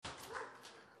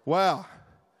Wow.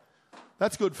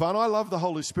 That's good fun. I love the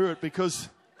Holy Spirit because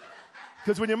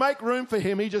when you make room for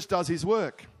him, he just does his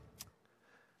work.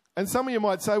 And some of you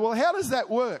might say, well, how does that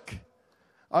work?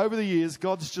 Over the years,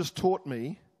 God's just taught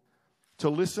me to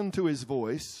listen to his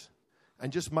voice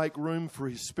and just make room for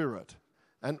his Spirit.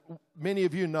 And many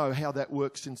of you know how that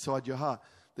works inside your heart.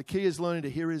 The key is learning to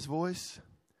hear his voice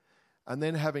and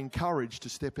then having courage to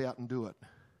step out and do it.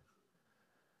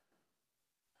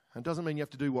 And it doesn't mean you have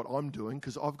to do what I'm doing,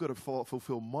 because I've got to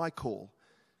fulfill my call.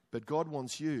 But God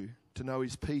wants you to know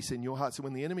his peace in your heart. So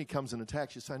when the enemy comes and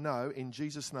attacks, you say, no, in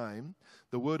Jesus' name,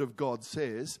 the word of God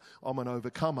says, I'm an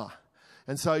overcomer.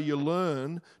 And so you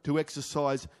learn to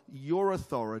exercise your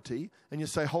authority, and you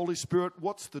say, Holy Spirit,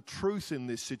 what's the truth in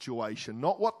this situation?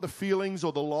 Not what the feelings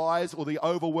or the lies or the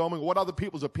overwhelming or what other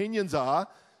people's opinions are,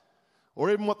 or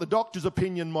even what the doctor's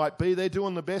opinion might be. They're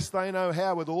doing the best they know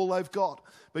how with all they've got.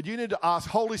 But you need to ask,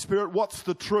 Holy Spirit, what's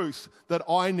the truth that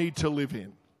I need to live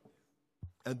in?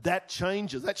 And that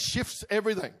changes, that shifts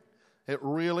everything. It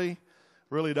really,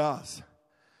 really does.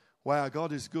 Wow,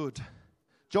 God is good.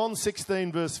 John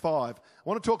 16, verse 5. I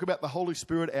want to talk about the Holy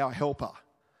Spirit, our helper.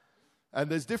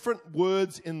 And there's different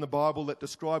words in the Bible that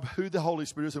describe who the Holy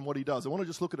Spirit is and what he does. I want to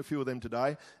just look at a few of them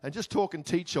today and just talk and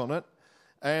teach on it.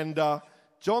 And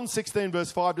John 16,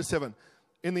 verse 5 to 7.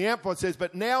 In the Amplified says,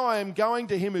 but now I am going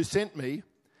to him who sent me,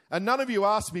 and none of you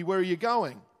ask me, where are you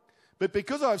going? But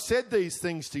because I've said these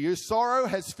things to you, sorrow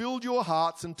has filled your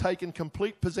hearts and taken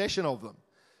complete possession of them.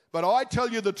 But I tell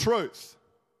you the truth.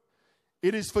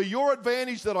 It is for your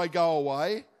advantage that I go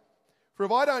away. For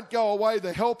if I don't go away,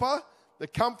 the helper, the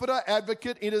comforter,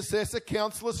 advocate, intercessor,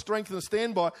 counselor, strengthener,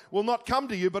 standby will not come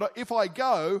to you. But if I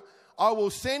go, I will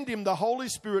send him, the Holy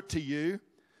Spirit, to you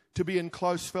to be in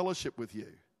close fellowship with you.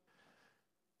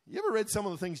 You ever read some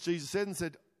of the things Jesus said and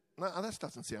said, no, that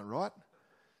doesn't sound right?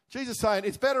 Jesus saying,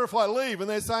 it's better if I leave. And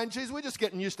they're saying, geez, we're just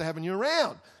getting used to having you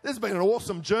around. This has been an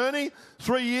awesome journey,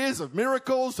 3 years of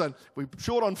miracles, and we're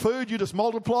short on food, you just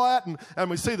multiply it, and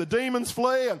we see the demons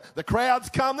flee, and the crowds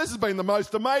come. This has been the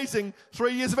most amazing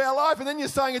 3 years of our life. And then you're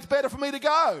saying, it's better for me to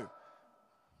go.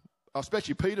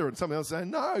 Especially Peter and somebody else saying,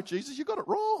 no, Jesus, you got it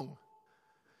wrong.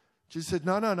 Jesus said,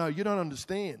 no, you don't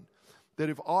understand. That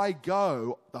if I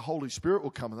go, the Holy Spirit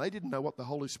will come. And they didn't know what the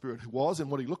Holy Spirit was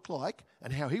and what he looked like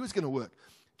and how he was going to work.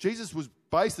 Jesus was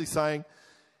basically saying,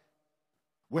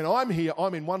 when I'm here,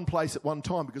 I'm in one place at one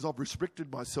time because I've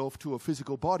restricted myself to a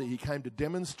physical body. He came to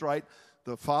demonstrate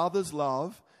the Father's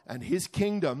love and his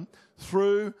kingdom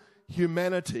through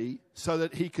humanity so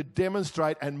that he could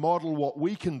demonstrate and model what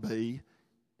we can be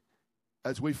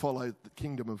as we follow the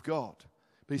kingdom of God.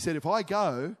 But he said, if I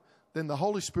go, then the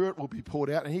Holy Spirit will be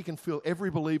poured out and he can fill every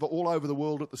believer all over the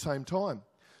world at the same time.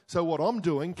 So what I'm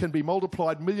doing can be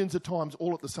multiplied millions of times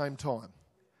all at the same time.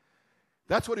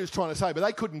 That's what he was trying to say, but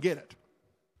they couldn't get it.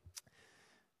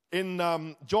 In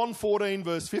John 14,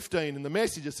 verse 15, in the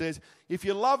Message, it says, if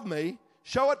you love me,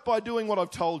 show it by doing what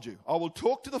I've told you. I will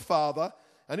talk to the Father,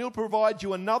 and he'll provide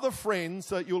you another friend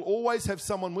so that you'll always have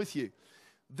someone with you.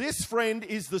 This friend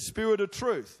is the Spirit of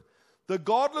truth. The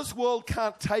godless world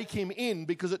can't take him in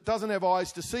because it doesn't have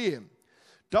eyes to see him,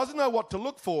 doesn't know what to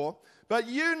look for, but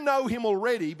you know him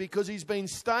already because he's been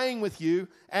staying with you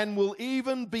and will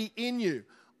even be in you.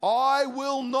 I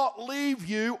will not leave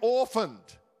you orphaned.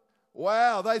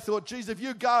 Wow, they thought, geez, if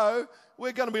you go,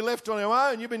 we're going to be left on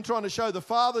our own. You've been trying to show the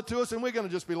Father to us and we're going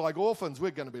to just be like orphans. We're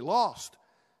going to be lost.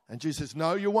 And Jesus says,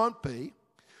 no, you won't be.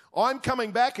 I'm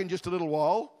coming back in just a little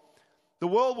while. The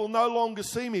world will no longer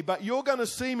see me, but you're going to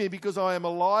see me because I am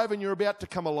alive and you're about to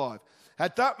come alive.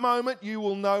 At that moment, you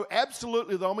will know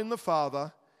absolutely that I'm in the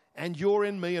Father and you're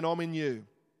in me and I'm in you.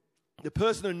 The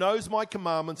person who knows my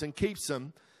commandments and keeps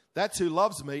them, that's who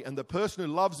loves me, and the person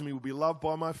who loves me will be loved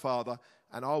by my Father,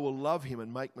 and I will love him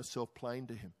and make myself plain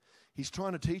to him. He's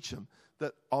trying to teach them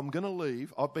that I'm going to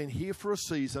leave. I've been here for a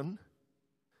season.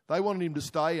 They wanted him to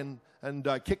stay and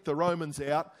kick the Romans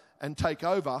out and take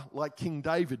over like King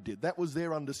David did. That was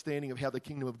their understanding of how the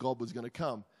kingdom of God was going to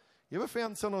come. You ever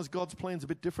found sometimes God's plan's a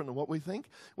bit different than what we think?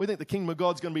 We think the kingdom of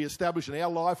God's going to be established in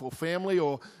our life or family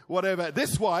or whatever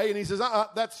this way. And he says,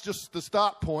 that's just the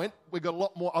start point. We've got a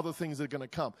lot more other things that are going to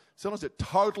come. Sometimes it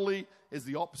totally is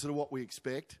the opposite of what we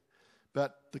expect.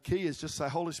 But the key is just say,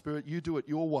 Holy Spirit, you do it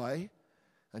your way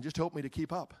and just help me to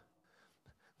keep up.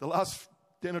 The last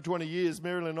 10 or 20 years,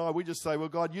 Marilyn and I, we just say, well,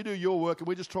 God, you do your work and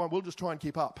we'll just try and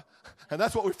keep up. And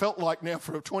that's what we felt like now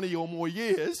for 20 or more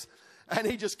years. And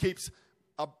he just keeps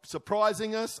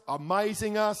surprising us,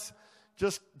 amazing us,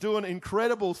 just doing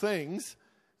incredible things.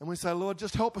 And we say, Lord,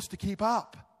 just help us to keep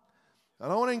up.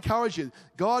 And I want to encourage you,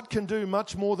 God can do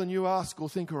much more than you ask or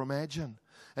think or imagine.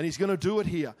 And he's going to do it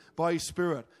here by his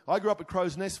Spirit. I grew up at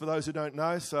Crow's Nest, for those who don't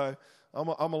know. So I'm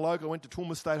a local. I went to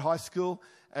Toowoomba State High School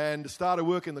and started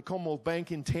work in the Commonwealth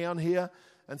Bank in town here.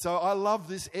 And so I love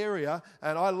this area,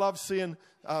 and I love seeing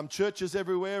churches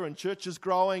everywhere and churches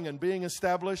growing and being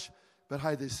established. But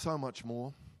hey, there's so much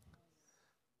more.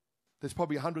 There's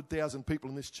probably 100,000 people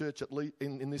in this church, at least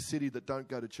in this city, that don't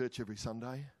go to church every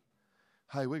Sunday.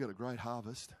 Hey, we've got a great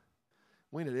harvest.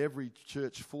 We need every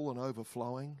church full and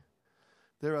overflowing.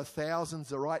 There are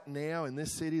thousands right now in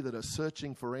this city that are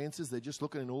searching for answers. They're just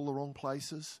looking in all the wrong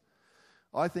places.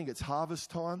 I think it's harvest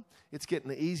time. It's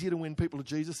getting easier to win people to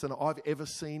Jesus than I've ever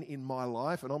seen in my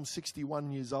life. And I'm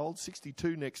 61 years old,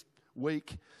 62 next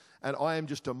week. And I am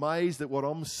just amazed at what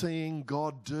I'm seeing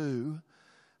God do.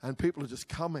 And people are just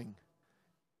coming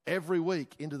every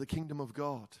week into the kingdom of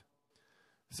God.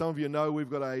 Some of you know we've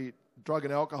got a drug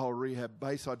and alcohol rehab,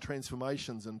 Bayside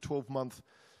Transformations, and 12-month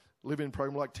live-in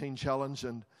program like Teen Challenge.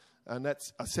 And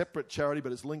that's a separate charity,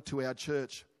 but it's linked to our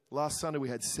church. Last Sunday we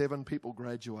had 7 people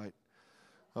graduate.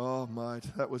 Oh, mate,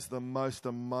 that was the most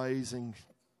amazing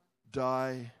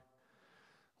day.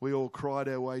 We all cried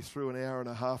our way through an hour and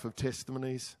a half of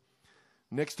testimonies.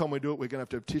 Next time we do it, we're going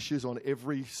to have tissues on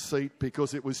every seat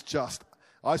because it was just...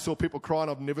 I saw people crying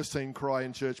I've never seen cry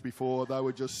in church before. They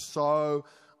were just so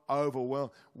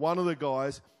overwhelmed. One of the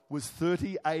guys was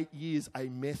 38 years a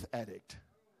meth addict.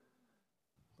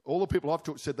 All the people I've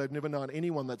talked to said they've never known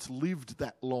anyone that's lived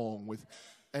that long with...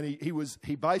 And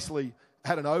he basically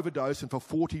had an overdose, and for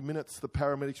 40 minutes the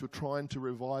paramedics were trying to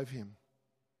revive him.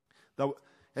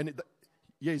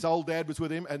 His old dad was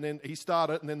with him, and then he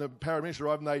started, and then the paramedics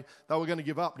arrived, and they were going to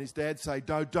give up. And his dad said,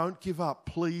 "No, don't give up.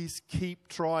 Please keep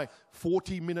trying."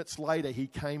 40 minutes later, he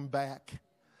came back,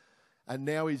 and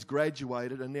now he's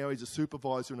graduated, and now he's a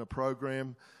supervisor in a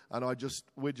program. And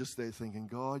we're just there thinking,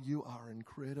 God, you are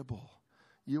incredible.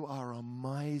 You are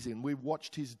amazing. We've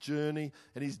watched his journey,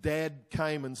 and his dad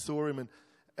came and saw him,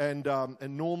 and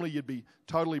normally you'd be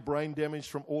totally brain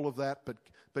damaged from all of that,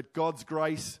 but God's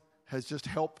grace has just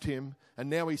helped him, and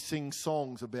now he sings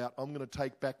songs about, I'm going to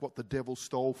take back what the devil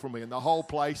stole from me, and the whole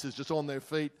place is just on their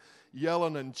feet,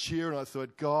 yelling and cheering. I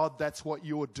thought, God, that's what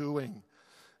you're doing.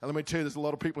 And let me tell you, there's a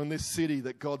lot of people in this city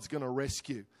that God's going to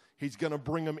rescue. He's going to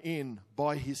bring them in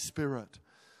by his Spirit,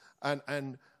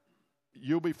 and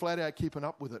you'll be flat out keeping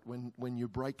up with it when you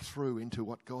break through into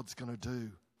what God's going to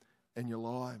do in your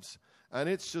lives. And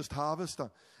it's just harvest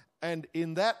time. And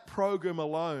in that program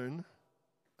alone,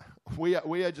 we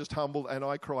are just humbled, and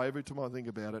I cry every time I think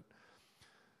about it.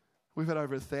 We've had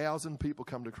over 1,000 people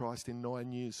come to Christ in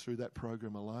 9 years through that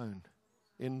program alone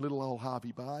in little old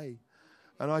Harvey Bay.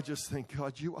 And I just think,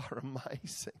 God, you are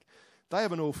amazing. They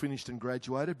haven't all finished and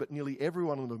graduated, but nearly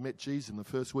everyone of them have met Jesus in the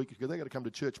first week because they've got to come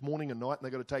to church morning and night, and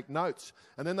they've got to take notes.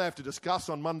 And then they have to discuss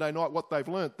on Monday night what they've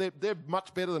learned. They're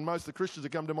much better than most of the Christians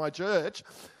that come to my church.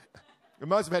 And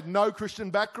most have had no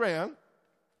Christian background.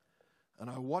 And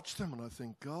I watch them and I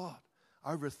think, God,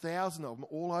 over 1,000 of them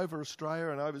all over Australia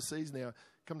and overseas now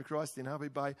come to Christ in Harvey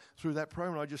Bay through that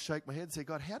program. And I just shake my head and say,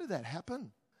 God, how did that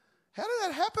happen? How did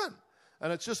that happen?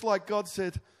 And it's just like God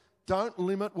said, don't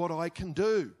limit what I can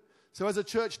do. So as a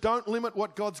church, don't limit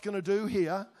what God's going to do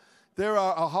here. There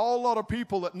are a whole lot of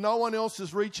people that no one else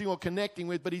is reaching or connecting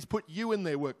with, but he's put you in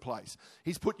their workplace.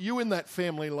 He's put you in that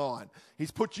family line.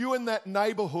 He's put you in that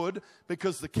neighborhood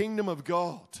because the kingdom of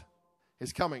God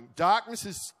is coming. Darkness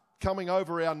is coming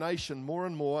over our nation more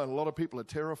and more, and a lot of people are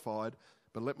terrified.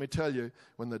 But let me tell you,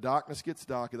 when the darkness gets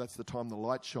darker, that's the time the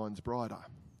light shines brighter.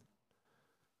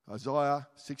 Isaiah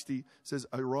 60 says,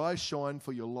 "Arise, shine,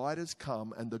 for your light has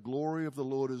come, and the glory of the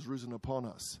Lord has risen upon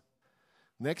us."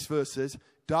 Next verse says,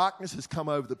 darkness has come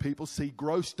over the people. See,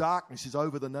 gross darkness is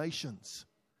over the nations.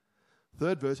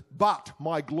 Third verse, but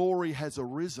my glory has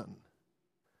arisen.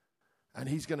 And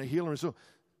he's going to heal and restore.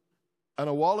 And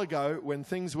a while ago, when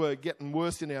things were getting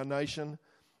worse in our nation,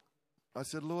 I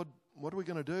said, Lord, what are we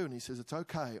going to do? And he says, it's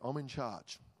okay, I'm in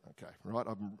charge. Okay, right,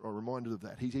 I'm reminded of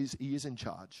that. He is in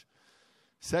charge.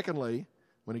 Secondly,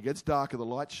 when it gets darker, the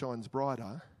light shines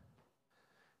brighter.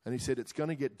 And he said, it's going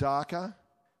to get darker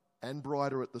and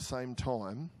brighter at the same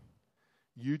time.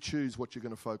 You choose what you're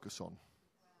going to focus on.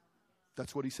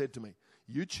 That's what he said to me.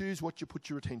 You choose what you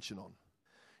put your attention on.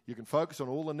 You can focus on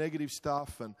all the negative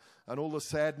stuff and all the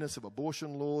sadness of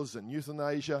abortion laws and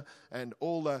euthanasia and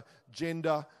all the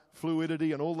gender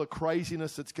fluidity and all the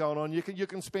craziness that's going on. You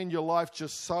can spend your life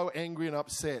just so angry and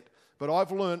upset. But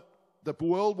I've learned the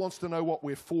world wants to know what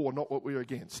we're for, not what we're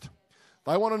against.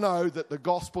 They want to know that the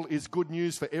gospel is good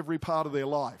news for every part of their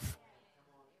life.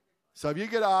 So if you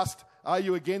get asked, are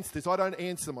you against this? I don't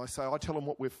answer them. I tell them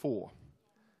what we're for.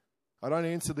 I don't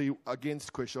answer the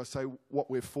against question. I say what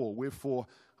we're for. We're for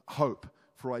hope,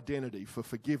 for identity, for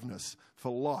forgiveness,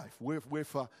 for life. We're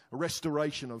for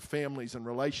restoration of families and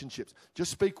relationships.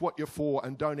 Just speak what you're for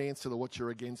and don't answer the what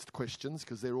you're against questions,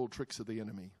 because they're all tricks of the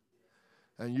enemy.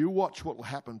 And you watch what will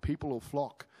happen. People will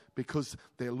flock because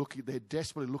they're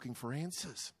desperately looking for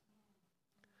answers.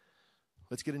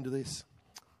 Let's get into this.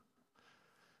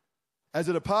 As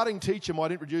a departing teacher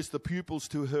might introduce the pupils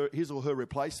to his or her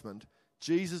replacement,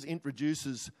 Jesus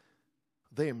introduces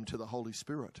them to the Holy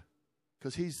Spirit.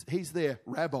 Because he's their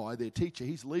rabbi, their teacher.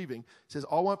 He's leaving. He says,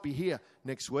 I won't be here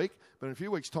next week, but in a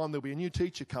few weeks' time there'll be a new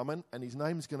teacher coming, and his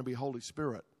name's going to be Holy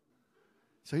Spirit.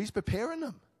 So he's preparing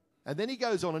them. And then he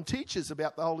goes on and teaches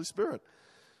about the Holy Spirit.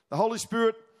 The Holy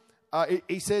Spirit,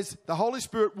 he says, the Holy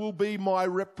Spirit will be my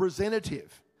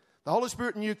representative. The Holy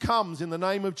Spirit in you comes in the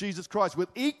name of Jesus Christ with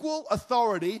equal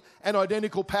authority and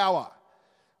identical power.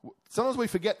 Sometimes we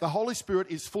forget the Holy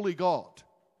Spirit is fully God.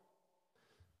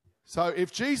 So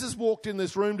if Jesus walked in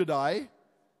this room today,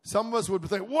 some of us would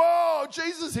think, whoa,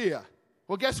 Jesus here.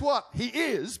 Well, guess what? He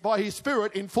is, by his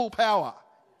Spirit, in full power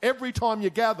every time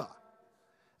you gather.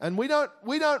 And we don't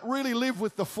really live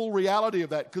with the full reality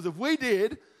of that, because if we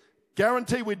did,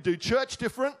 guarantee we'd do church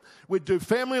different, we'd do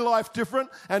family life different,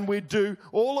 and we'd do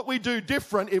all that we do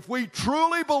different if we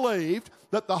truly believed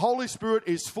that the Holy Spirit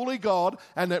is fully God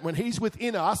and that when he's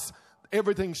within us,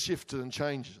 everything shifts and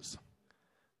changes.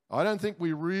 I don't think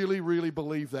we really, really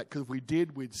believe that, because if we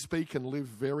did, we'd speak and live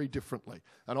very differently.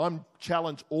 And I'm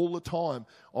challenged all the time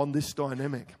on this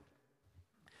dynamic.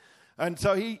 And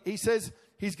so he says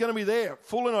he's going to be there,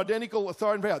 full and identical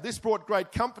authority and power. This brought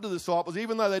great comfort to the disciples,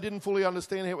 even though they didn't fully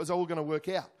understand how it was all going to work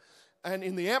out. And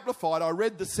in the Amplified, I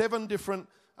read the 7 different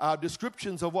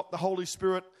descriptions of what the Holy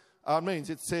Spirit means.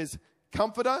 It says,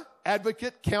 comforter,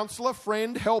 advocate, counselor,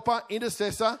 friend, helper,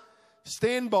 intercessor,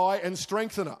 standby, and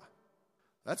strengthener.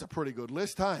 That's a pretty good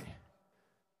list, hey?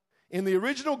 In the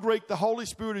original Greek, the Holy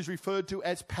Spirit is referred to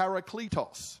as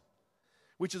parakletos,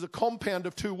 which is a compound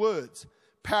of 2 words.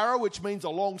 Para, which means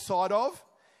alongside of,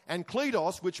 and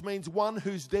kletos, which means one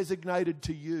who's designated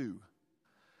to you.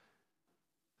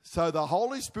 So the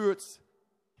Holy Spirit's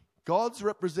God's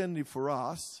representative for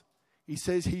us. He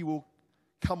says he will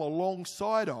come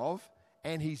alongside of,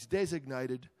 and he's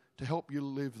designated to help you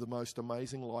live the most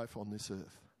amazing life on this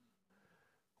earth.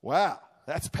 Wow,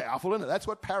 that's powerful, isn't it? That's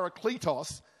what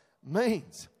parakletos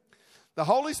means. The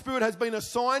Holy Spirit has been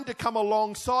assigned to come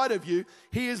alongside of you.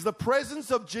 He is the presence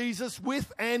of Jesus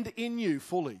with and in you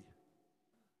fully.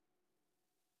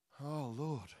 Oh,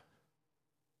 Lord.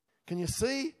 Can you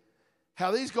see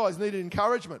how these guys needed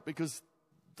encouragement? Because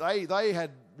they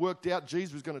had worked out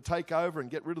Jesus was going to take over and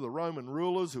get rid of the Roman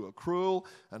rulers who were cruel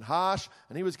and harsh,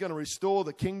 and he was going to restore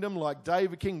the kingdom like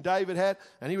King David had,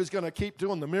 and he was going to keep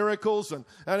doing the miracles, and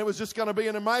it was just going to be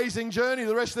an amazing journey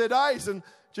the rest of their days. And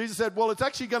Jesus said, well, it's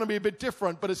actually going to be a bit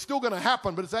different, but it's still going to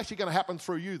happen, but it's actually going to happen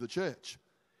through you, the church.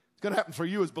 It's going to happen through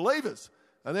you as believers.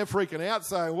 And they're freaking out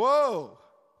saying, whoa.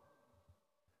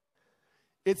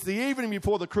 It's the evening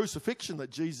before the crucifixion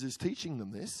that Jesus is teaching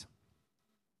them this.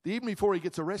 The evening before he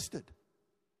gets arrested.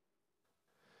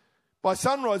 By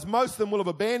sunrise, most of them will have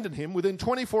abandoned him. Within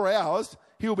 24 hours,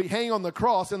 he will be hanging on the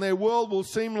cross, and their world will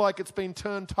seem like it's been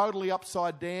turned totally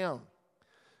upside down.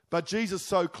 But Jesus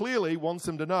so clearly wants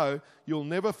them to know, you'll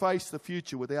never face the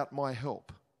future without my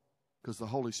help, because the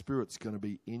Holy Spirit's going to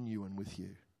be in you and with you.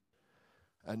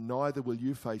 And neither will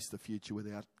you face the future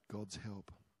without God's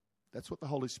help. That's what the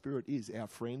Holy Spirit is, our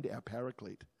friend, our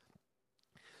paraclete.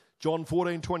 John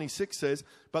 14:26 says,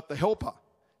 but the helper,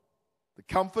 the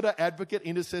comforter, advocate,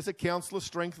 intercessor, counselor,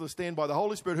 strengthener, stand by the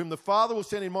Holy Spirit, whom the Father will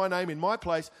send in my name, in my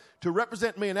place, to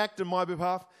represent me and act on my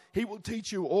behalf. He will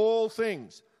teach you all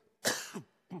things,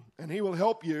 and he will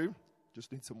help you.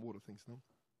 Just need some water, thanks,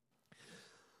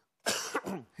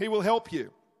 Tom. He will help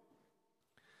you.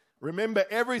 Remember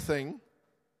everything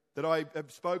that I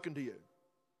have spoken to you.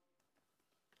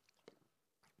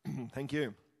 Thank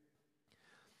you.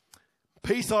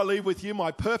 Peace I leave with you,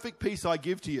 my perfect peace I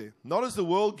give to you. Not as the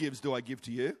world gives do I give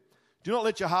to you. Do not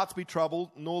let your hearts be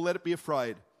troubled, nor let it be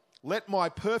afraid. Let my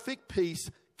perfect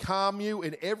peace calm you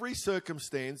in every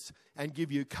circumstance and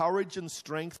give you courage and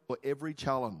strength for every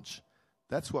challenge.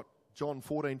 That's what John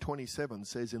 14:27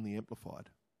 says in the Amplified.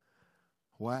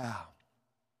 Wow.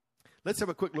 Let's have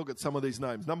a quick look at some of these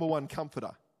names. Number 1,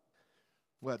 Comforter.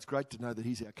 Well, it's great to know that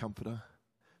he's our comforter.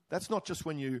 That's not just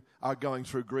when you are going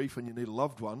through grief and you need a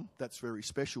loved one. That's very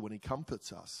special when he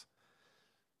comforts us.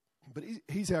 But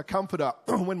he's our comforter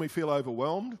when we feel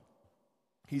overwhelmed.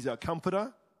 He's our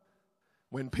comforter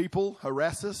when people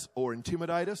harass us or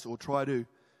intimidate us or try to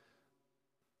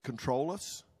control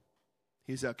us.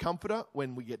 He's our comforter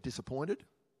when we get disappointed.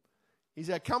 He's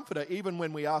our comforter even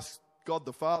when we ask God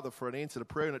the Father for an answer to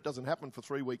prayer and it doesn't happen for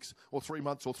 3 weeks or 3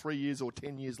 months or 3 years or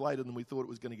 10 years later than we thought it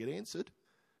was going to get answered.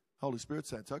 Holy Spirit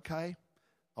saying, it's okay.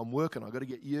 I'm working. I've got to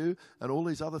get you and all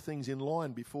these other things in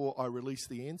line before I release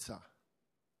the answer.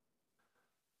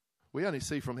 We only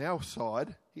see from our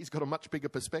side, he's got a much bigger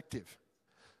perspective.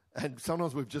 And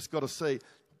sometimes we've just got to see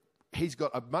he's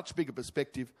got a much bigger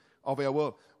perspective of our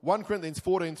world. 1 Corinthians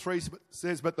 14:3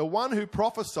 says, but the one who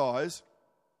prophesies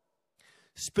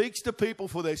speaks to people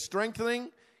for their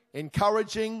strengthening,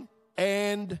 encouraging,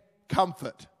 and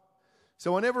comfort.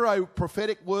 So whenever a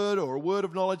prophetic word or a word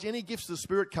of knowledge, any gifts of the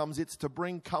Spirit comes, it's to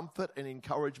bring comfort and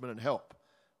encouragement and help.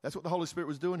 That's what the Holy Spirit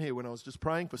was doing here when I was just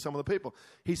praying for some of the people.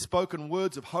 He's spoken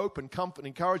words of hope and comfort and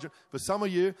encouragement. For some of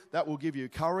you, that will give you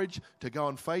courage to go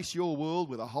and face your world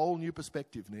with a whole new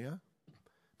perspective now,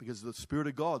 because the Spirit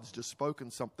of God's just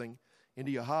spoken something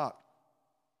into your heart.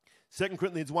 2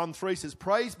 Corinthians 1:3 says,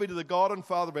 praise be to the God and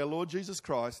Father of our Lord Jesus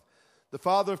Christ, the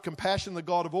Father of compassion, the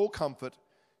God of all comfort,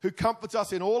 who comforts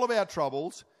us in all of our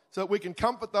troubles, so that we can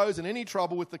comfort those in any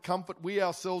trouble with the comfort we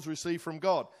ourselves receive from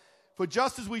God. For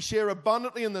just as we share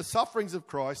abundantly in the sufferings of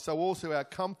Christ, so also our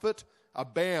comfort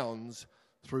abounds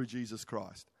through Jesus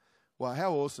Christ. Wow,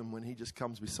 how awesome when he just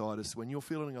comes beside us when you're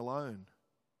feeling alone.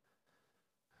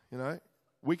 You know,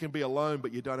 we can be alone,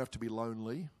 but you don't have to be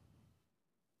lonely.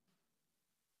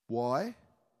 Why?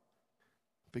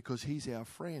 Because he's our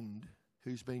friend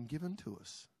who's been given to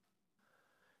us.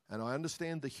 And I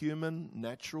understand the human,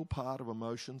 natural part of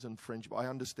emotions and friendship. I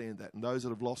understand that. And those that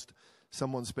have lost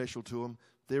someone special to them,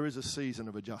 there is a season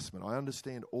of adjustment. I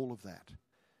understand all of that.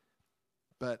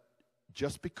 But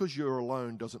just because you're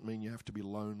alone doesn't mean you have to be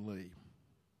lonely.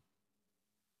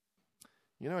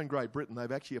 You know, in Great Britain,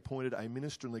 they've actually appointed a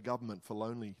minister in the government for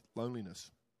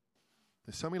loneliness.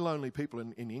 There's so many lonely people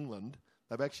in England,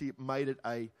 they've actually made it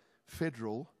a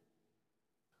federal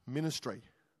ministry.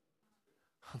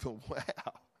 I thought,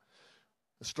 wow.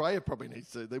 Australia probably needs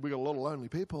to. We've got a lot of lonely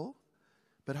people.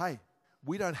 But hey,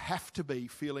 we don't have to be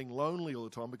feeling lonely all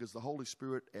the time because the Holy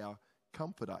Spirit, our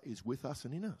comforter, is with us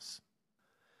and in us.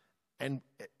 And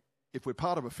if we're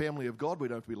part of a family of God, we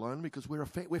don't have to be lonely because we're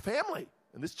family.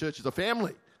 And this church is a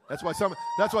family. That's why some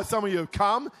of you have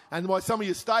come and why some of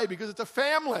you stay, because it's a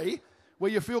family where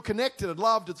you feel connected and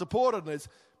loved and supported. And there's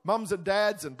mums and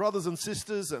dads and brothers and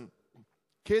sisters and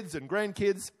kids and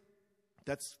grandkids.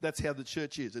 That's how the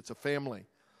church is. It's a family.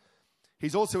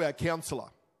 He's also our counselor.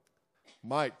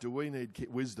 Mate, do we need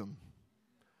wisdom?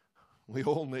 We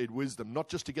all need wisdom, not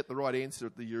just to get the right answer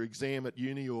at your exam at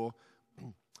uni or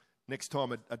next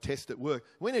time a test at work.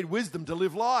 We need wisdom to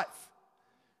live life.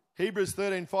 Hebrews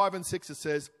 13:5-6 it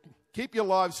says, keep your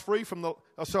lives free from the...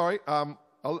 Isaiah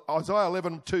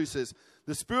 11:2 says,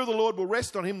 the Spirit of the Lord will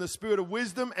rest on him, the Spirit of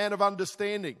wisdom and of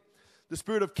understanding, the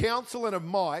Spirit of counsel and of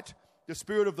might, the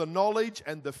Spirit of the knowledge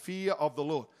and the fear of the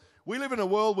Lord. We live in a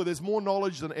world where there's more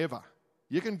knowledge than ever.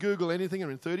 You can Google anything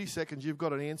and in 30 seconds you've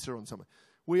got an answer on something.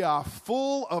 We are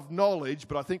full of knowledge,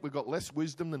 but I think we've got less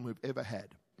wisdom than we've ever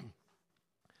had.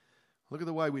 Look at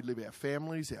the way we live our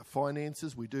families, our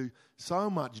finances. We do so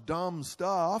much dumb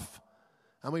stuff.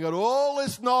 And we got all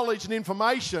this knowledge and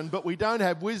information, but we don't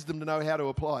have wisdom to know how to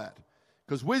apply it.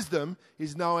 Because wisdom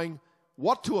is knowing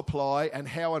what to apply and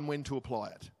how and when to apply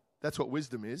it. That's what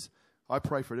wisdom is. I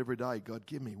pray for it every day. God,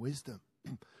 give me wisdom.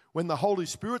 When the Holy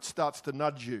Spirit starts to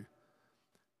nudge you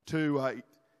to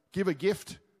give a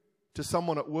gift to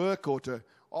someone at work or to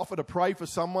offer to pray for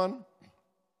someone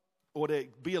or to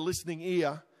be a listening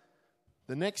ear,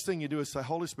 the next thing you do is say,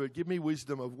 Holy Spirit, give me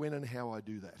wisdom of when and how I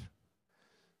do that.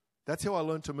 That's how I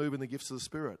learned to move in the gifts of the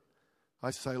Spirit.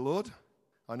 I say, Lord,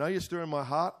 I know you're stirring my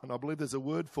heart, and I believe there's a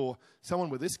word for someone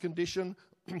with this condition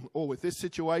or with this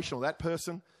situation or that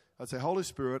person. I'd say, Holy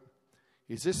Spirit,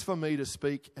 is this for me to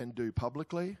speak and do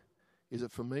publicly? Is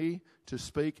it for me to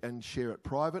speak and share it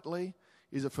privately?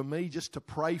 Is it for me just to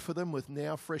pray for them with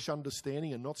now fresh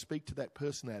understanding and not speak to that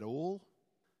person at all?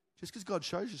 Just because God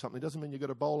shows you something doesn't mean you've got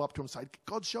to bowl up to him and say,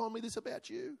 God's showing me this about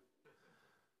you.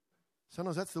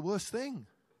 Sometimes that's the worst thing,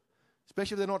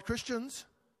 especially if they're not Christians.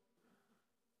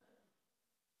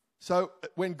 So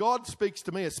when God speaks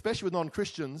to me, especially with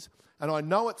non-Christians, and I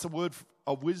know it's a word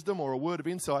of wisdom or a word of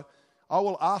insight, I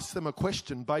will ask them a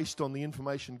question based on the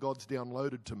information God's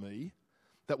downloaded to me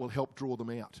that will help draw them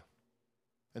out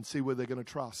and see where they're going to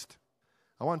trust.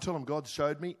 I won't tell them God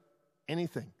showed me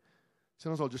anything.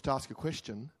 Sometimes I'll just ask a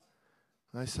question.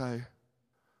 And they say,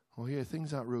 well, yeah,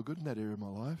 things aren't real good in that area of my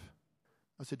life.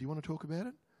 I said, do you want to talk about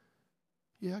it?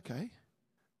 Yeah, okay.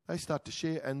 They start to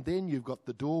share, and then you've got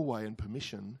the doorway and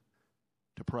permission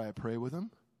to pray a prayer with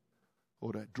them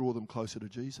or to draw them closer to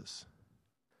Jesus.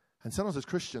 And sometimes as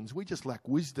Christians, we just lack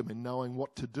wisdom in knowing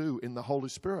what to do in the Holy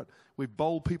Spirit. We've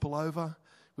bowled people over.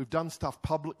 We've done stuff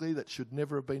publicly that should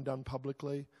never have been done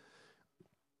publicly.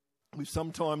 We've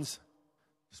sometimes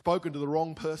spoken to the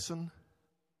wrong person.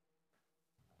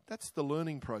 That's the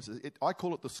learning process. I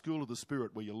call it the school of the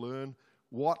Spirit, where you learn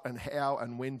what and how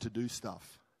and when to do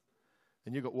stuff.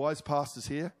 And you've got wise pastors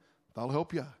here. They'll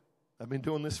help you. They've been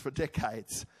doing this for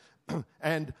decades.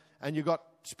 and you've got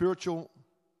spiritual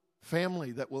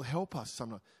family that will help us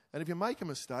sometimes. And if you make a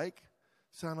mistake,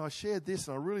 saying, I shared this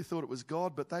and I really thought it was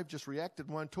God, but they've just reacted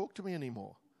and won't talk to me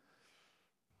anymore.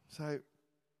 So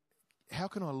how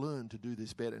can I learn to do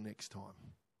this better next time?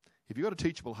 If you've got a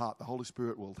teachable heart, the Holy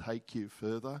Spirit will take you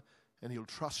further and he'll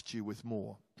trust you with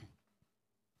more.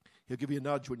 He'll give you a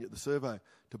nudge when you're at the survey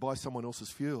to buy someone else's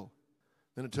fuel.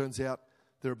 Then it turns out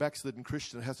they're a backslidden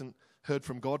Christian that hasn't heard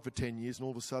from God for 10 years, and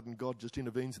all of a sudden God just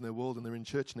intervenes in their world and they're in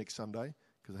church next Sunday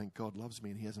because they think God loves me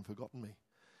and he hasn't forgotten me.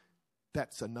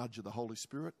 That's a nudge of the Holy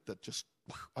Spirit that just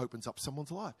opens up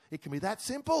someone's life. It can be that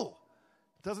simple.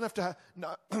 It doesn't have to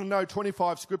know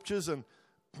 25 scriptures and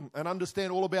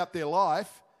understand all about their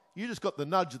life. You just got the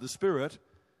nudge of the Spirit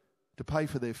to pay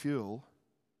for their fuel,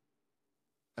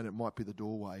 and it might be the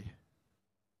doorway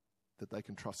that they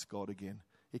can trust God again.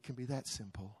 It can be that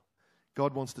simple.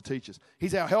 God wants to teach us.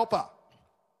 He's our helper.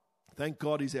 Thank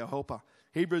God he's our helper.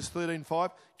 Hebrews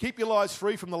 13:5. Keep your lives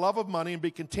free from the love of money and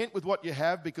be content with what you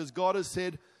have, because God has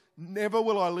said, never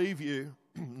will I leave you,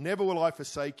 never will I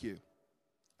forsake you.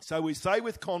 So we say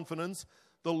with confidence,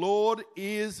 the Lord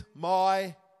is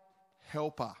my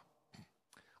helper.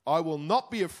 I will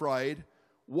not be afraid.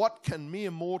 What can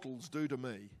mere mortals do to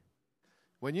me?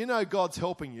 When you know God's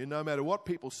helping you, no matter what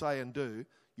people say and do,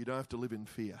 you don't have to live in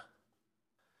fear.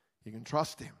 You can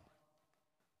trust him.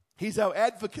 He's our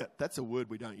advocate. That's a word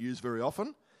we don't use very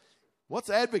often. What's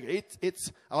advocate?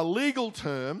 It's a legal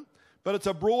term, but it's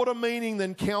a broader meaning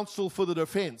than counsel for the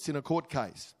defense in a court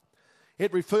case.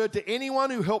 It referred to anyone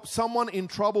who helps someone in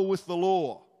trouble with the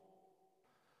law.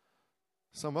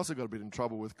 Some of us have got a bit in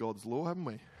trouble with God's law, haven't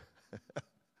we?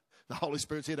 The Holy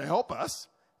Spirit's here to help us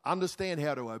understand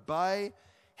how to obey,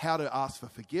 how to ask for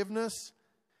forgiveness,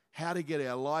 how to get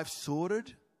our life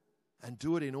sorted and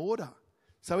do it in order.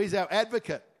 So he's our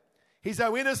advocate. He's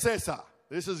our intercessor.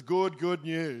 This is good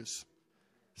news.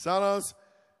 Sometimes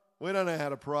we don't know how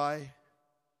to pray.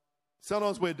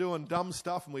 Sometimes we're doing dumb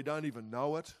stuff and we don't even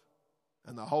know it.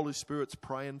 And the Holy Spirit's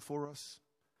praying for us.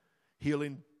 He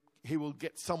will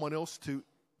get someone else to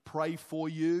pray for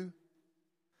you.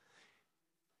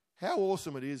 How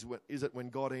awesome is it when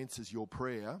God answers your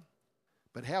prayer?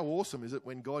 But how awesome is it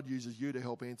when God uses you to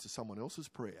help answer someone else's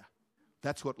prayer?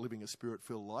 That's what living a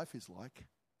Spirit-filled life is like.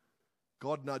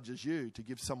 God nudges you to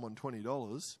give someone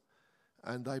 $20,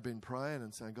 and they've been praying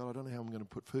and saying, God, I don't know how I'm going to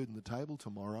put food on the table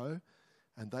tomorrow.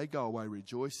 And they go away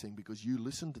rejoicing because you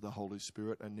listened to the Holy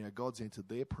Spirit, and now God's answered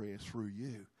their prayer through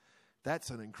you.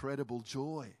 That's an incredible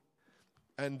joy.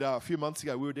 And a few months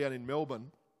ago, we were down in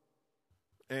Melbourne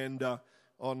and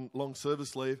on long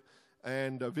service leave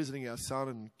and visiting our son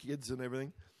and kids and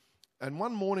everything. And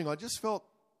one morning, I just felt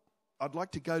I'd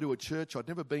like to go to a church. I'd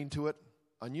never been to it.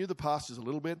 I knew the pastors a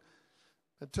little bit.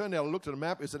 It turned out I looked at a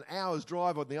map. It was an hour's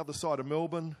drive on the other side of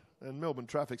Melbourne. And Melbourne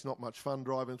traffic's not much fun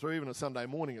driving through. Even a Sunday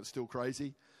morning, it's still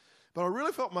crazy. But I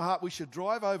really felt in my heart we should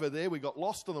drive over there. We got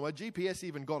lost on the way. GPS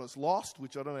even got us lost,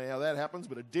 which I don't know how that happens,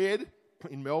 but it did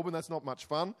in Melbourne. That's not much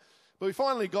fun. But we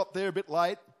finally got there a bit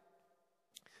late.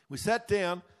 We sat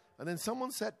down, and then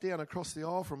someone sat down across the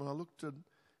aisle from me, and I looked at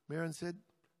Mary and said,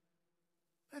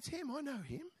 that's him. I know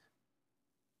him.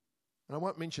 And I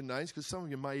won't mention names because some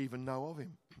of you may even know of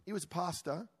him. He was a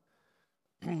pastor.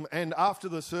 And after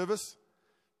the service,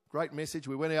 great message,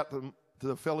 we went out to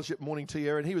the fellowship morning tea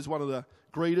area, and he was one of the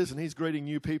greeters, and he's greeting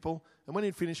new people. And when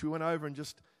he'd finished, we went over and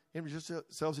just introduced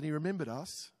ourselves, and he remembered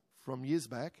us from years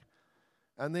back.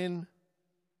 And then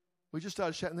we just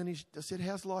started chatting, and then I said,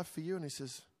 how's life for you? And he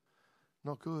says,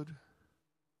 not good.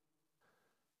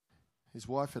 His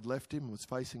wife had left him and was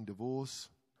facing divorce.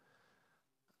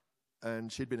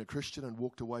 And she'd been a Christian and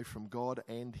walked away from God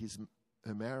and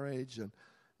her marriage.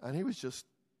 And he was just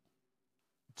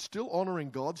still honouring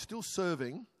God, still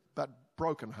serving, but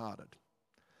brokenhearted.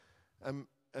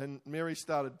 And Mary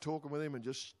started talking with him and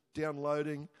just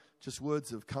downloading just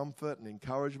words of comfort and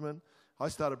encouragement. I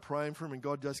started praying for him, and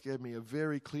God just gave me a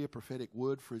very clear prophetic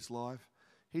word for his life.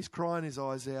 He's crying his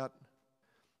eyes out.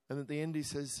 And at the end he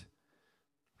says,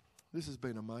 this has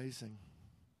been amazing.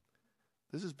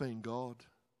 This has been God.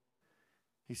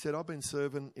 He said, I've been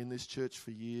serving in this church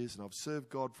for years, and I've served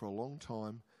God for a long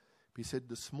time, He said,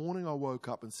 this morning I woke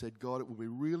up and said, God, it would be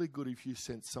really good if you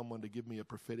sent someone to give me a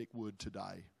prophetic word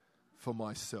today for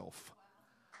myself.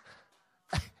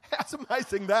 How's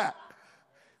amazing that?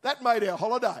 That made our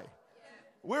holiday.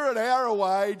 We're an hour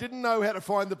away, didn't know how to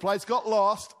find the place, got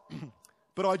lost,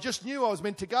 but I just knew I was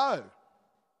meant to go.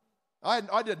 I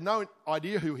had no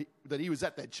idea that he was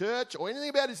at that church or anything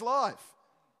about his life.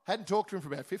 Hadn't talked to him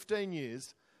for about 15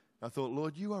 years. I thought,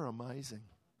 Lord, you are amazing.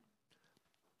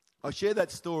 I share that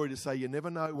story to say you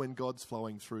never know when God's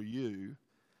flowing through you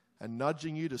and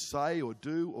nudging you to say or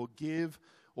do or give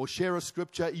or share a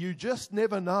scripture. You just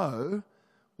never know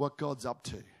what God's up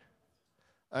to.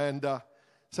 And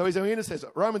so he's our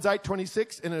intercessor. Romans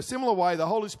 8:26, in a similar way, the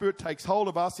Holy Spirit takes hold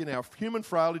of us in our human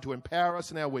frailty to empower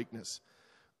us in our weakness.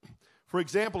 For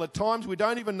example, at times we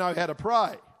don't even know how to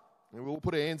pray. And we'll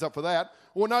put our hands up for that.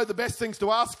 Or know the best things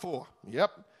to ask for.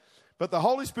 Yep. But the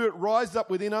Holy Spirit rises up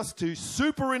within us to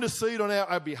super intercede on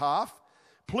our behalf,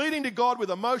 pleading to God with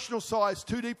emotional sighs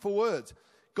too deep for words.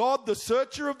 God, the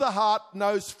searcher of the heart,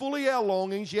 knows fully our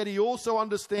longings, yet he also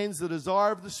understands the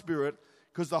desire of the Spirit,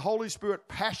 because the Holy Spirit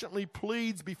passionately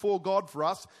pleads before God for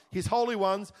us, his holy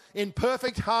ones, in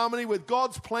perfect harmony with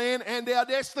God's plan and our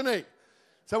destiny.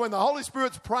 So when the Holy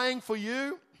Spirit's praying for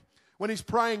you, when he's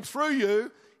praying through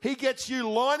you, he gets you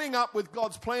lining up with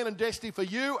God's plan and destiny for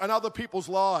you and other people's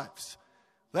lives.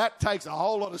 That takes a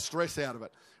whole lot of stress out of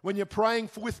it. When you're praying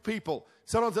with people,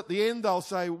 sometimes at the end they'll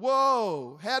say,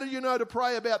 whoa, how do you know to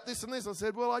pray about this and this? I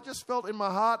said, well, I just felt in my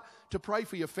heart to pray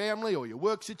for your family or your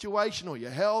work situation or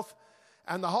your health.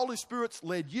 And the Holy Spirit's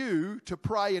led you to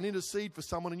pray and intercede for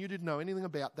someone and you didn't know anything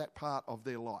about that part of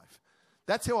their life.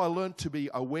 That's how I learned to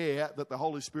be aware that the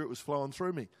Holy Spirit was flowing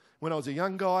through me. When I was a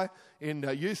young guy in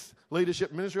youth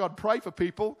leadership ministry, I'd pray for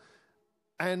people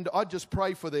and I'd just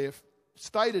pray for their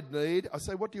stated need. I'd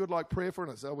say, what do you like prayer for?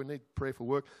 And I'd say, oh, we need prayer for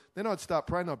work. Then I'd start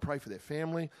praying. I'd pray for their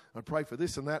family. I'd pray for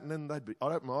this and that. And then I'd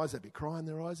open my eyes. They'd be crying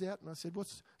their eyes out. And I said, are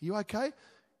you okay?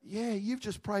 Yeah, you've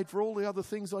just prayed for all the other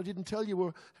things I didn't tell you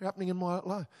were happening in my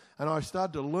life. And I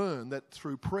started to learn that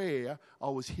through prayer, I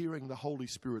was hearing the Holy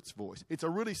Spirit's voice. It's a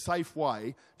really safe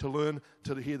way to learn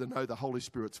to know the Holy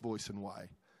Spirit's voice and way.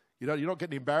 You're not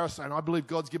getting embarrassed saying, I believe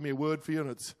God's given me a word for you and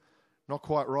it's not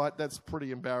quite right. That's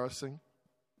pretty embarrassing.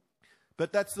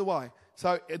 But that's the way.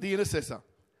 So the intercessor.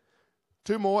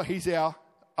 Two more. He's our,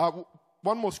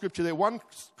 one more scripture there. 1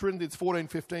 Corinthians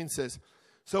 14:15 says,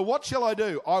 so what shall I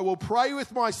do? I will pray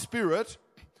with my spirit,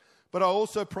 but I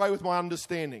also pray with my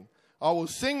understanding. I will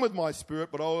sing with my spirit,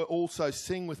 but I will also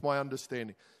sing with my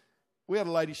understanding. We had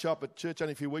a lady show up at church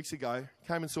only a few weeks ago,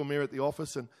 came and saw me at the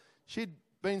office, and she'd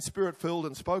been spirit-filled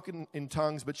and spoken in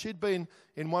tongues, but she'd been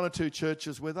in one or two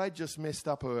churches where they just messed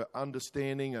up her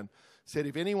understanding and said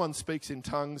if anyone speaks in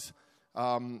tongues,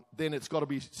 then it's got to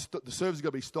be the service has got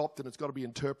to be stopped and it's got to be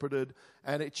interpreted.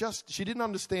 And she didn't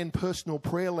understand personal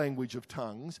prayer language of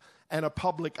tongues and a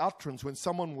public utterance when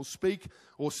someone will speak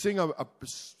or sing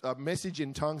a message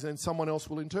in tongues and then someone else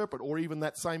will interpret, or even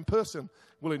that same person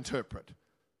will interpret.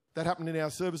 That happened in our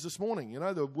service this morning.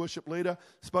 The worship leader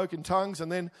spoke in tongues and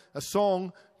then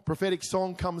a prophetic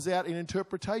song comes out in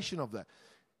interpretation of that.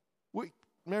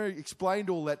 Mary explained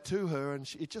all that to her and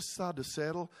it just started to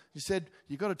settle. She said,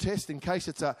 you've got to test in case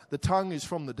the tongue is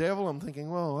from the devil. I'm thinking,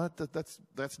 well,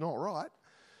 that's not right.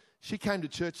 She came to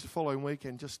church the following week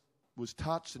and just was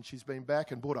touched, and she's been back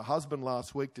and brought her husband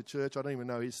last week to church. I don't even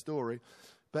know his story.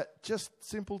 But just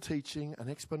simple teaching and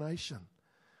explanation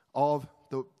of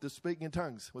the speaking in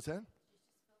tongues. What's that?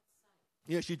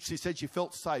 Yeah, she said she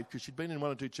felt safe because she'd been in one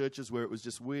or two churches where it was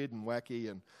just weird and wacky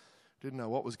and didn't know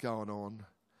what was going on.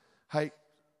 Hey,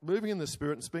 moving in the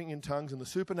Spirit and speaking in tongues and the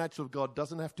supernatural of God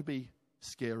doesn't have to be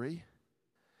scary.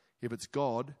 If it's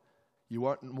God, you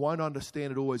won't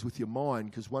understand it always with your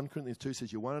mind, because 1 Corinthians 2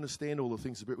 says you won't understand all the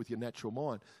things a bit with your natural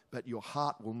mind, but your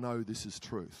heart will know this is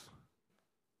truth.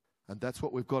 And that's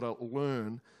what we've got to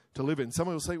learn to live in.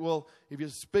 Someone will say, well, if you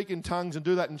speak in tongues and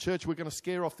do that in church, we're going to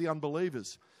scare off the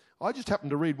unbelievers. I just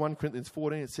happened to read 1 Corinthians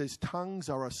 14. It says tongues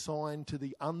are a sign to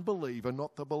the unbeliever,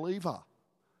 not the believer.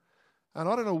 And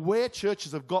I don't know where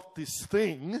churches have got this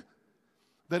thing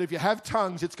that if you have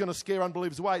tongues, it's going to scare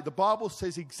unbelievers away. The Bible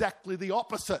says exactly the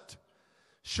opposite.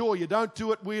 Sure, you don't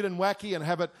do it weird and wacky and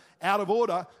have it out of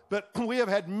order, but we have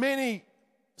had many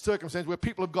circumstances where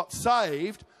people have got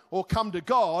saved or come to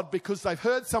God because they've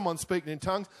heard someone speaking in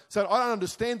tongues. So I don't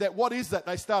understand that. What is that?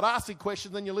 They start asking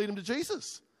questions, then you lead them to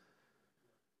Jesus.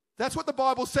 That's what the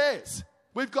Bible says.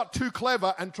 We've got too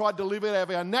clever and tried to live it out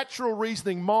of our natural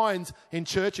reasoning minds in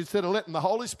church instead of letting the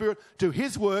Holy Spirit do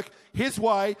his work, his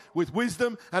way, with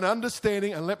wisdom and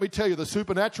understanding. And let me tell you, the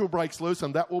supernatural breaks loose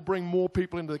and that will bring more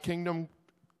people into the kingdom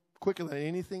quicker than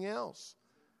anything else.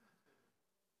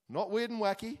 Not weird and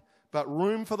wacky, but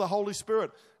room for the Holy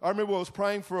Spirit. I remember I was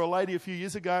praying for a lady a few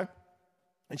years ago,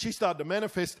 and she started to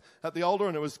manifest at the altar,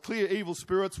 and it was clear evil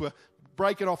spirits were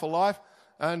breaking off her life.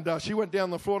 And she went down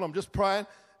the floor, and I'm just praying.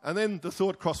 And then the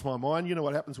thought crossed my mind, you know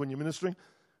what happens when you're ministering?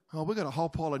 Oh, we've got a whole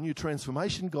pile of new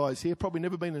transformation guys here, probably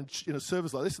never been in a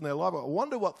service like this in their life. I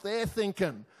wonder what they're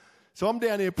thinking. So I'm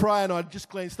down here praying. I just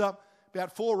glanced up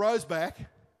about 4 rows back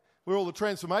where all the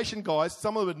transformation guys,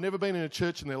 some of them had never been in a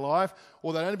church in their life,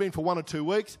 or they'd only been for 1 or 2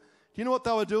 weeks. Do you know what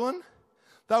they were doing?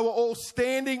 They were all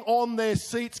standing on their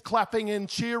seats, clapping and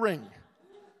cheering.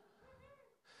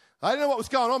 They didn't know what was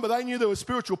going on, but they knew there was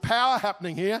spiritual power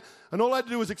happening here. And all they had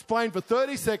to do was explain for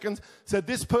 30 seconds, said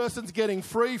this person's getting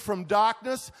free from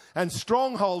darkness and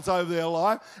strongholds over their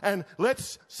life. And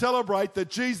let's celebrate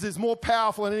that Jesus is more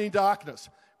powerful than any darkness.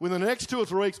 Within the next 2 or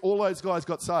 3 weeks, all those guys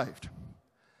got saved.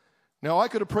 Now, I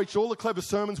could have preached all the clever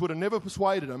sermons, would have never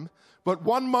persuaded them. But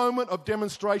one moment of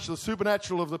demonstration of the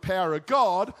supernatural of the power of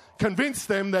God convinced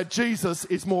them that Jesus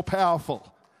is more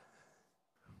powerful.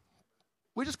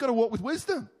 We just got to walk with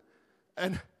wisdom.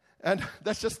 And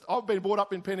that's just, I've been brought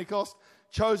up in Pentecost,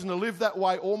 chosen to live that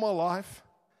way all my life.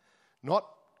 Not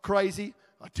crazy.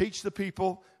 I teach the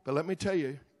people. But let me tell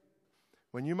you,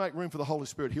 when you make room for the Holy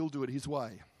Spirit, He'll do it His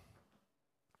way.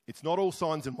 It's not all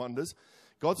signs and wonders.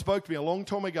 God spoke to me a long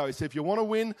time ago. He said, if you want to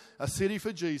win a city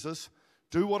for Jesus,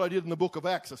 do what I did in the book of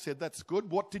Acts. I said, that's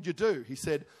good. What did you do? He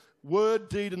said, word,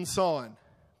 deed, and sign.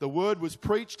 The word was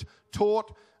preached,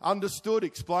 taught, understood,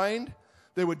 explained.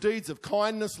 There were deeds of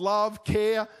kindness, love,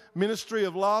 care, ministry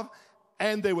of love,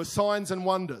 and there were signs and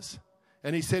wonders.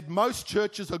 And he said, most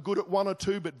churches are good at 1 or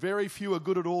 2, but very few are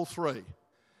good at all 3.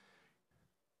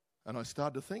 And I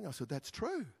started to think, I said, that's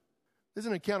true. There's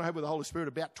an encounter I had with the Holy Spirit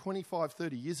about 25,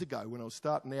 30 years ago when I was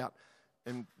starting out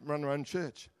and running my own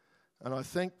church. And I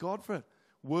thank God for it.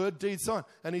 Word, deed, sign.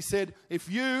 And he said, if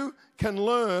you can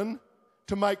learn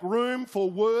to make room for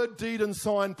word, deed, and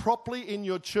sign properly in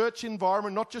your church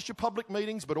environment, not just your public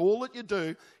meetings, but all that you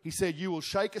do, he said, you will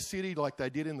shake a city like they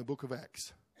did in the book of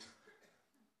Acts.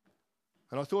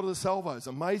 And I thought of the salvos,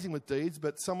 amazing with deeds,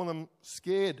 but some of them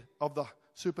scared of the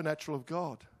supernatural of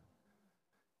God,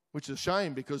 which is a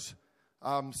shame because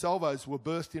salvos were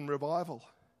birthed in revival.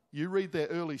 You read their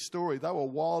early story, they were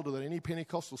wilder than any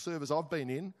Pentecostal service I've been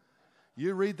in.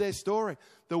 You read their story.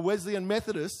 The Wesleyan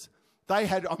Methodists, they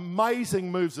had amazing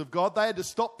moves of God. They had to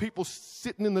stop people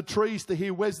sitting in the trees to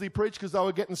hear Wesley preach because they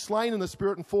were getting slain in the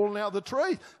spirit and falling out of the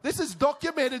tree. This is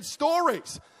documented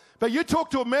stories. But you talk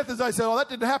to a Methodist, they say, oh, that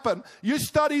didn't happen. You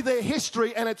study their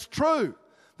history and it's true.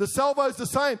 The salvo's the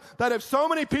same. They'd have so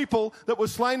many people that were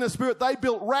slain in the spirit, they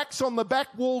built racks on the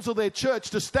back walls of their church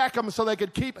to stack them so they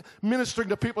could keep ministering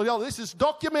to people. Oh, this is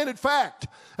documented fact.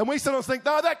 And we sometimes think,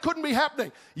 no, that couldn't be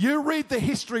happening. You read the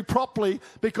history properly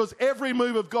because every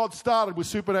move of God started with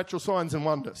supernatural signs and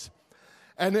wonders.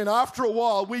 And then after a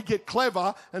while, we get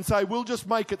clever and say, we'll just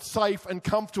make it safe and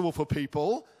comfortable for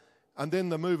people. And then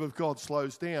the move of God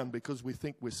slows down because we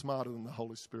think we're smarter than the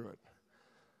Holy Spirit.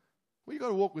 Well, you've got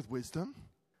to walk with wisdom.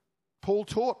 Paul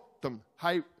taught them,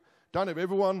 hey, don't have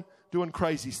everyone doing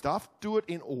crazy stuff. Do it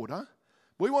in order.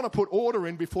 We want to put order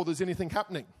in before there's anything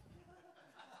happening.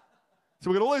 So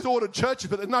we've got all these ordered churches,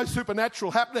 but there's no supernatural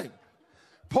happening.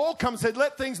 Paul comes and said,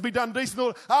 let things be done decent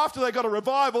order. After they got a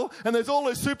revival, and there's all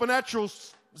these supernatural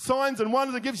signs and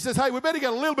wonders and gifts, he says, hey, we better get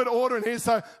a little bit of order in here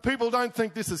so people don't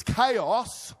think this is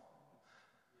chaos.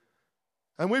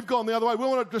 And we've gone the other way. We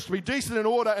want it just to be decent in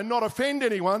order and not offend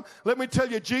anyone. Let me tell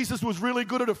you, Jesus was really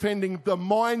good at offending the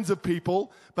minds of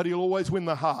people, but he'll always win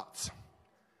the hearts.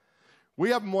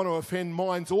 We haven't want to offend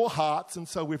minds or hearts, and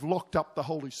so we've locked up the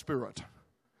Holy Spirit.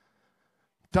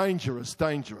 Dangerous,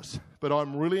 dangerous. But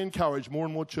I'm really encouraged more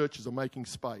and more churches are making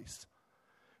space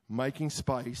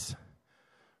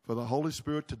for the Holy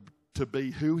Spirit to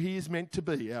be who he is meant to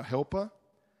be, our helper,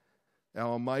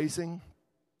 our amazing,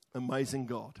 amazing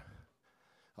God.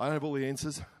 I don't have all the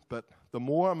answers, but the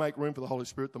more I make room for the Holy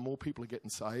Spirit, the more people are getting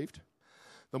saved.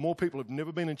 The more people who have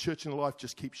never been in church in their life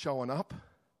just keep showing up.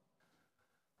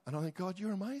 And I think, God,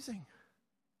 you're amazing.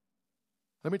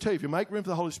 Let me tell you, if you make room for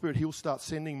the Holy Spirit, he'll start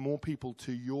sending more people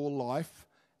to your life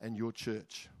and your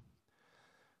church.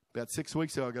 About 6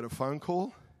 weeks ago, I got a phone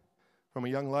call from a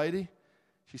young lady.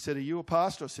 She said, are you a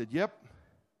pastor? I said, yep.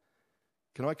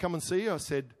 Can I come and see you? I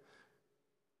said,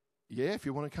 yeah, if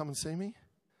you want to come and see me.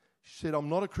 She said, I'm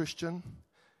not a Christian,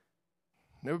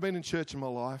 never been in church in my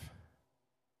life,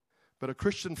 but a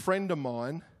Christian friend of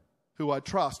mine who I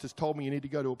trust has told me you need to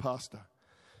go to a pastor.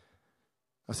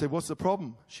 I said, what's the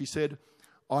problem? She said,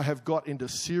 I have got into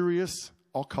serious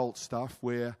occult stuff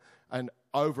where, and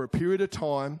over a period of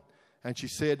time, And she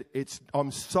said,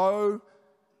 I'm so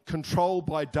controlled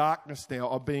by darkness now.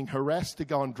 I'm being harassed to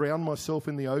go and drown myself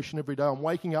in the ocean every day. I'm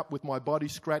waking up with my body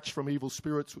scratched from evil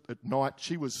spirits at night.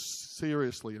 She was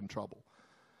seriously in trouble.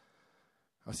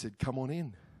 I said, come on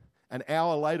in. An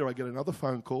hour later, I get another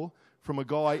phone call from a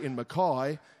guy in Mackay,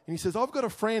 and he says, I've got a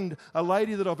friend, a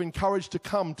lady that I've encouraged to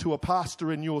come to a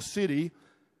pastor in your city.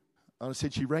 And I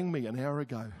said, she rang me an hour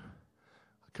ago.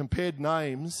 I compared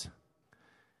names.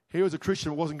 He was a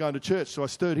Christian who wasn't going to church, so I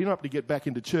stirred him up to get back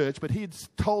into church, but he'd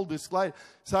told this lady.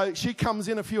 So she comes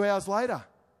in a few hours later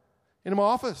into my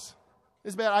office. It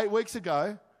was about 8 weeks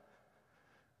ago.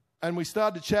 And we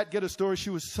started to chat, get a story.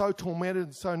 She was so tormented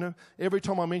and so nervous. Every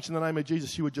time I mentioned the name of Jesus,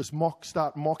 she would just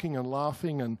start mocking and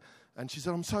laughing. And she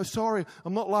said, I'm so sorry.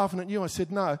 I'm not laughing at you. I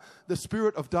said, no, the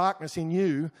spirit of darkness in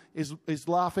you is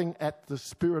laughing at the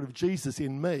spirit of Jesus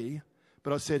in me.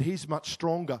 But I said, he's much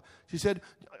stronger. She said,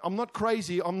 I'm not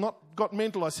crazy. I'm not got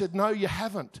mental. I said, no, you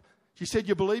haven't. She said,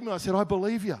 you believe me? I said, I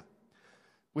believe you.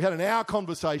 We had an hour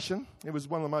conversation. It was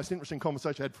one of the most interesting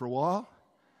conversations I had for a while.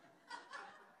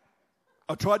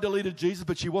 I tried to lead her to Jesus,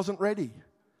 but she wasn't ready.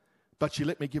 But she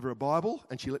let me give her a Bible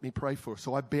and she let me pray for her.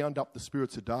 So I bound up the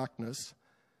spirits of darkness.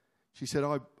 She said,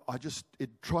 it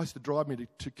tries to drive me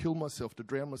to kill myself, to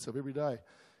drown myself every day.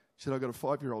 She said, I've got a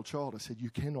 5-year-old child. I said, you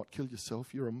cannot kill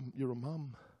yourself. You're a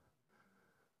mum.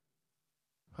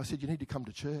 I said, you need to come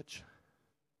to church.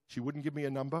 She wouldn't give me a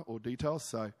number or details,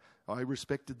 so I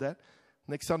respected that.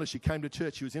 Next Sunday, she came to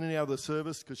church. She was in and out of the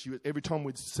service because every time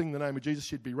we'd sing the name of Jesus,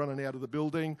 she'd be running out of the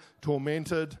building,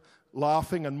 tormented,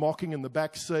 laughing and mocking in the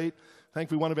back seat.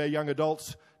 Thankfully, one of our young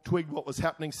adults twigged what was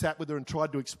happening, sat with her and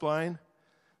tried to explain.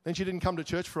 Then she didn't come to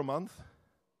church for a month.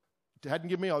 She hadn't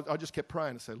given me. I just kept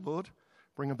praying. I said, Lord,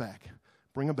 bring her back,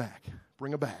 bring her back,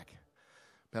 bring her back.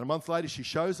 About a month later, she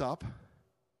shows up,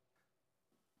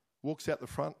 walks out the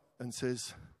front and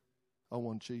says, I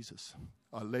want Jesus.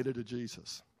 I led her to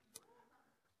Jesus.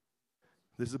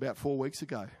 This is about 4 weeks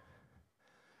ago.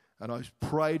 And I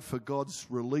prayed for God's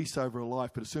release over her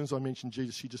life. But as soon as I mentioned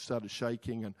Jesus, she just started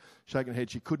shaking and shaking her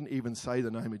head. She couldn't even say the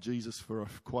name of Jesus for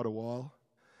quite a while.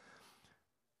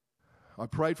 I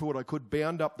prayed for what I could,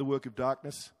 bound up the work of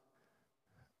darkness.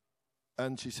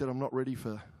 And she said, I'm not ready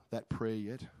for that prayer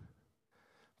yet.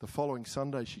 The following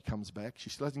Sunday, she comes back.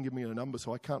 She still hasn't given me a number,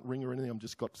 so I can't ring her or anything. I've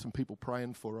just got some people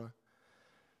praying for her.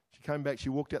 She came back. She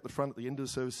walked out the front at the end of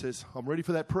the service, says, I'm ready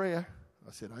for that prayer.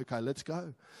 I said, okay, let's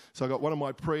go. So I got one of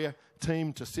my prayer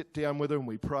team to sit down with her and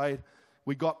we prayed.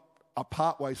 We got a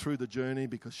part way through the journey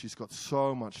because she's got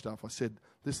so much stuff. I said,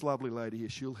 this lovely lady here,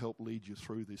 she'll help lead you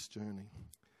through this journey.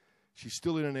 She's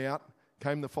still in and out.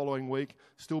 Came the following week,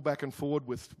 still back and forward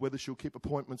with whether she'll keep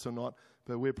appointments or not,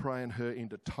 but we're praying her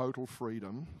into total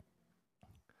freedom.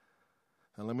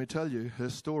 And let me tell you,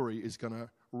 her story is going to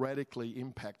radically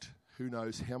impact who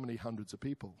knows how many hundreds of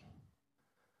people.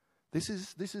 This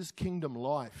is kingdom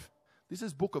life. This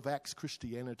is Book of Acts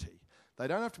Christianity. They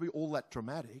don't have to be all that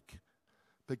dramatic,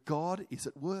 but God is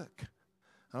at work.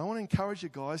 And I want to encourage you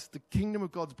guys, the kingdom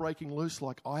of God's breaking loose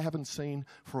like I haven't seen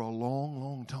for a long,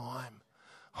 long time.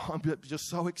 I'm just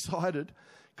so excited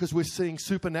because we're seeing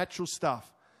supernatural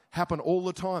stuff happen all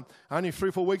the time. Only 3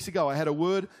 or 4 weeks ago, I had a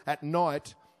word at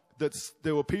night that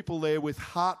there were people there with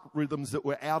heart rhythms that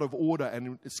were out of order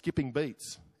and skipping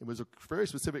beats. It was a very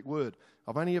specific word.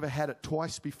 I've only ever had it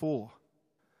twice before.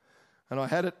 And I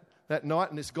had it that night,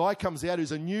 and this guy comes out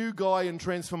who's a new guy in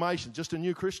transformation, just a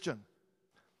new Christian.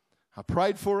 I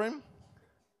prayed for him.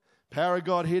 Power of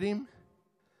God hit him.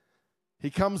 He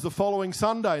comes the following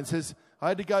Sunday and says, I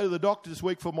had to go to the doctor this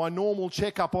week for my normal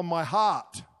checkup on my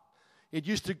heart. It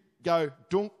used to go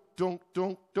dunk, dunk,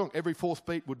 dunk, dunk. Every fourth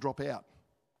beat would drop out.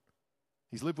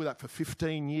 He's lived with that for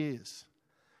 15 years.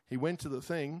 He went to the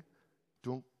thing,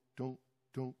 dunk, dunk,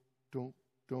 dunk, dunk,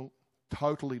 dunk,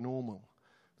 totally normal.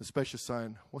 The specialist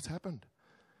saying, what's happened?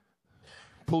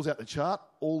 Pulls out the chart,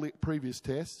 all the previous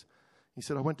tests. He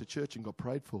said, I went to church and got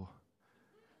prayed for.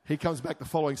 He comes back the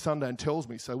following Sunday and tells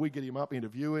me, so we get him up,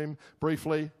 interview him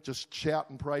briefly, just shout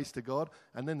and praise to God,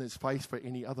 and then there's faith for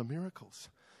any other miracles.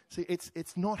 See,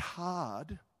 it's not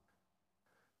hard,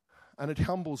 and it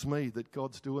humbles me that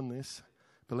God's doing this,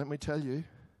 but let me tell you,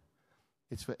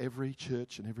 it's for every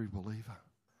church and every believer.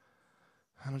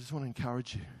 And I just want to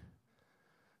encourage you.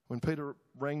 When Peter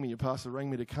rang me, your pastor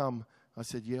rang me to come, I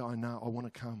said, yeah, I know, I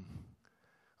want to come.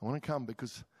 I want to come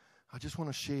because I just want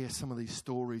to share some of these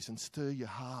stories and stir your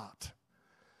heart.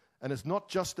 And it's not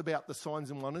just about the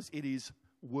signs and wonders. It is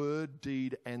word,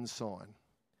 deed, and sign.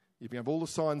 If you have all the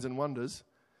signs and wonders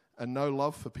and no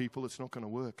love for people, it's not going to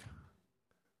work.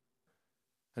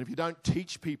 And if you don't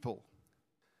teach people,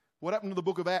 what happened to the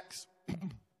book of Acts?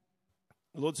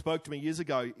 The Lord spoke to me years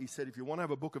ago. He said, if you want to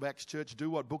have a book of Acts church, do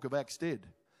what book of Acts did.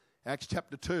 Acts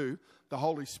chapter 2, the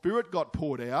Holy Spirit got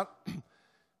poured out,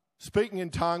 speaking in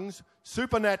tongues,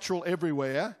 supernatural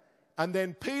everywhere, and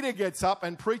then Peter gets up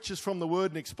and preaches from the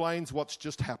Word and explains what's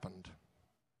just happened.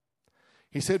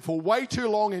 He said, for way too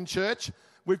long in church,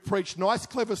 we've preached nice,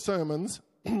 clever sermons,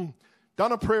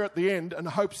 done a prayer at the end, and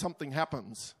hope something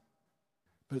happens.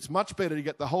 But it's much better to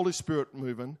get the Holy Spirit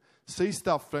moving, see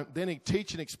stuff, then he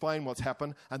teach and explain what's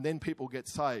happened, and then people get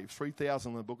saved.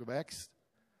 3,000 in the book of Acts.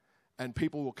 And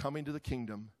people will come into the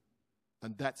kingdom,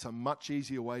 and that's a much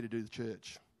easier way to do the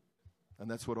church. And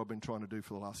that's what I've been trying to do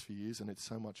for the last few years, and it's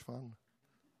so much fun.